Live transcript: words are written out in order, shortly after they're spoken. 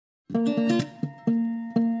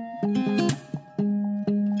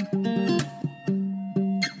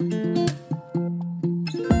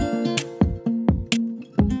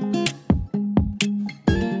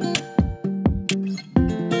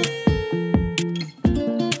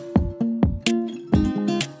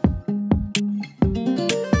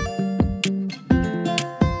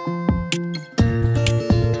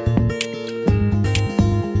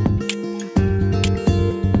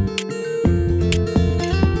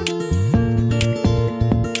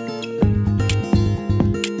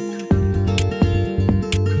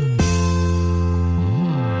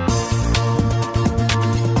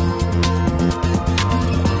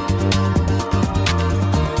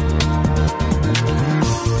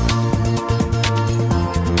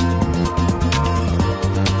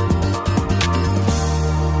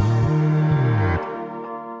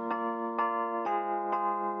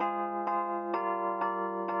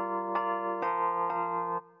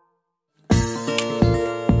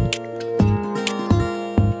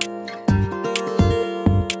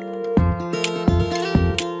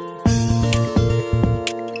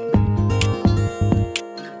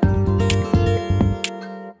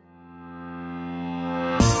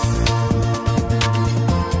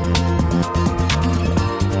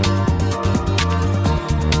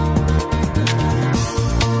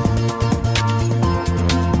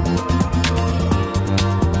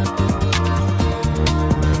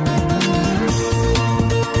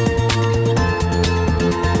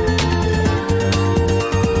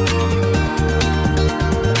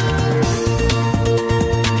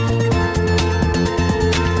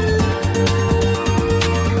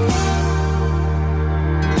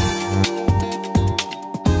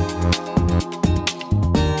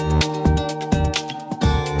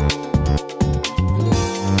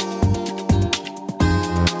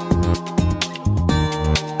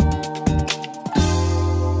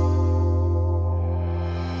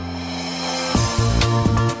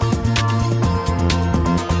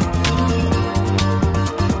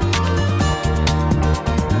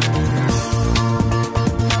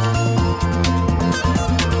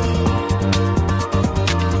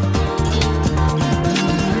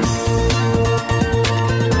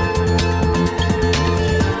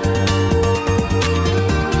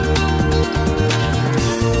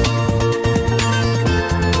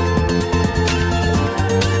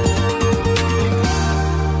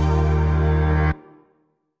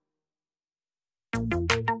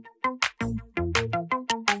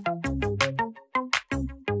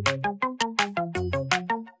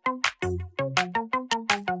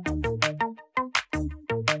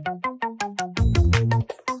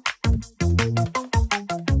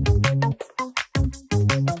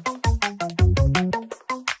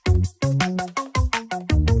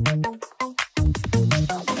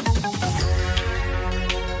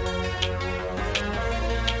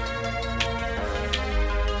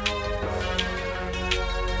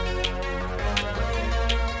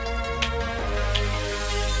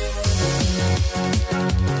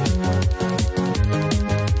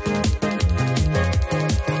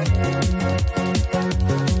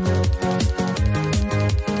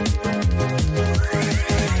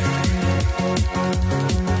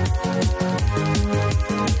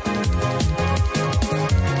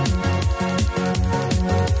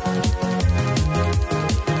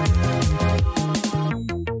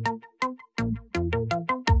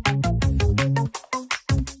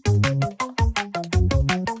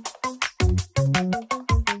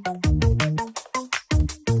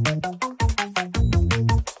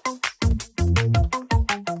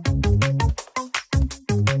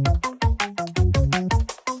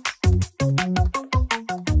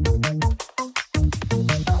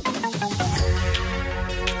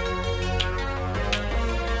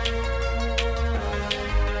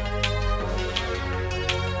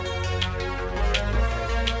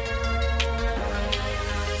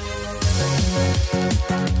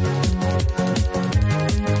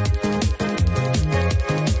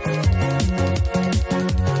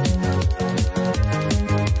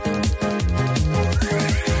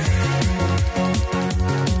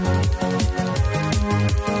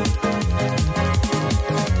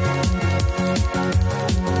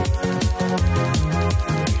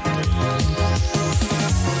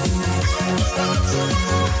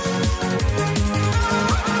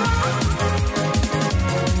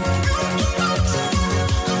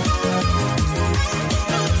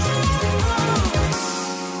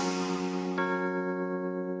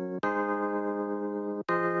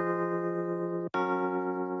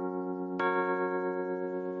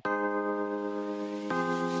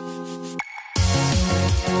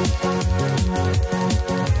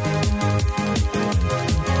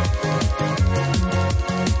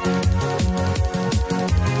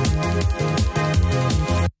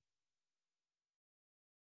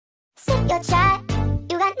You're shy,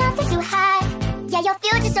 you got nothing to hide. Yeah, your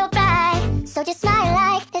future's so bright, so just smile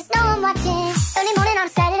like there's no one watching. Early morning on a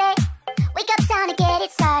Saturday, wake up, time to get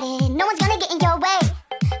it started. No one's gonna get in your way,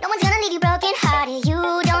 no one's gonna leave you broken hearted. You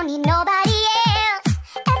don't need nobody else,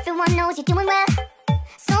 everyone knows you're doing well,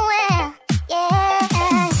 so well,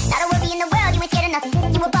 yeah. Not a worry in the world, you ain't scared of nothing.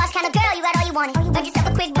 You a boss kind of girl, you got all you wanted. Earned yourself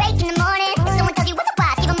a quick break in the morning. Someone told you what the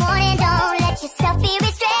wife, give a morning. Don't let yourself be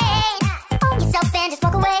restrained, own yourself and just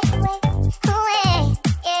walk away.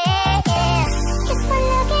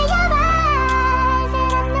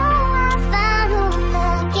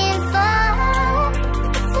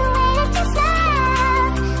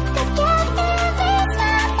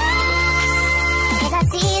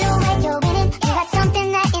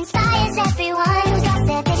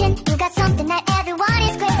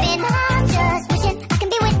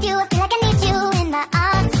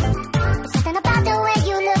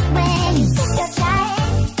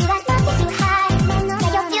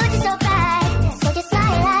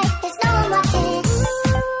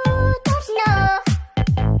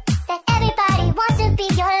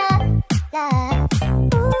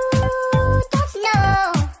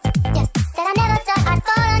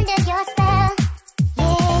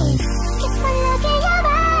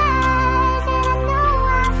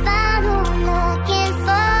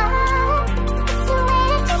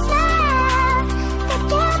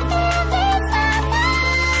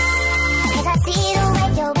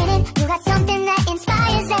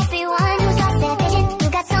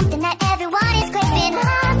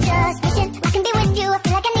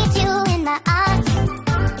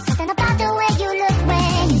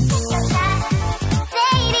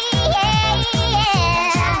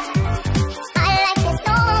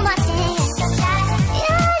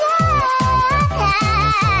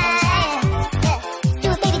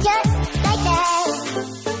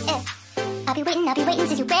 I'll be waiting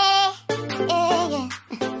till you're ready, yeah.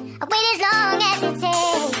 I'll wait as long as it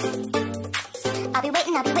takes. I'll be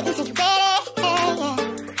waiting till you're ready, yeah.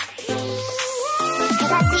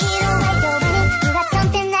 'Cause I see the way you're winning. You got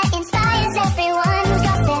something that inspires everyone who's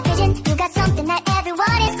got their vision. You got something that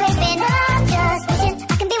everyone is craving. I'm just wishing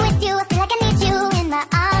I can be with you. I feel like I need you in my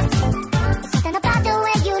arms. There's something about the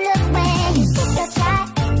way you look when you sit your try.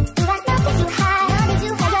 You got nothing to hide, nothing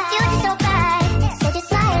to hide. Your future's so bright, so just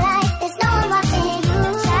smile like there's no one watching.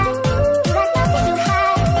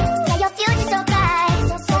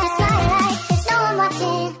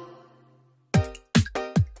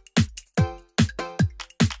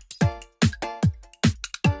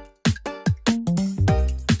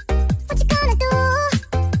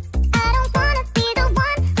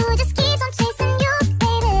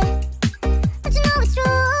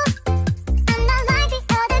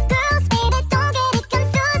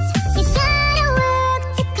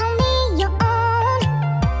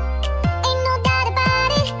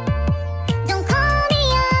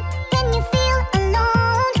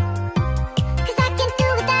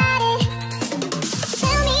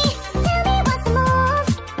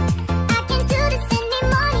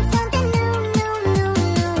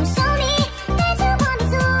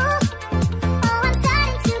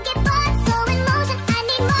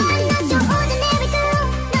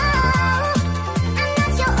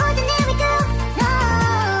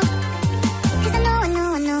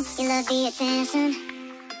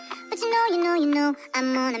 But you know,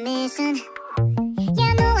 I'm on a mission.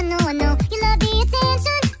 Yeah, I know, you love the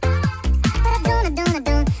attention. But I don't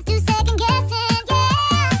do second guessing,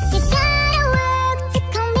 yeah. You gotta work to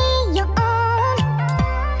call me your own.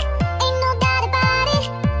 Ain't no doubt about it.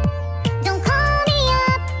 Don't call me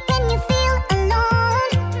up when you feel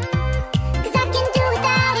alone. 'Cause I can do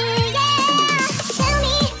without it, yeah. Tell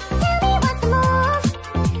me what's the move.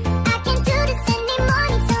 I can do this any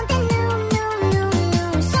morning, something new.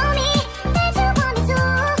 Show me that you want me to.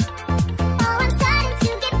 Oh, I'm starting to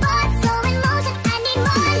get bored, so in motion, I need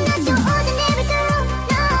more. I'm not your ordinary girl,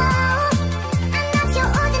 no. I'm not your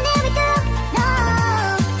ordinary girl, no.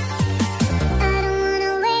 I don't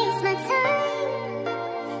wanna waste my time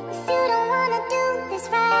if you don't wanna do this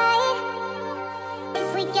right. If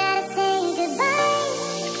we got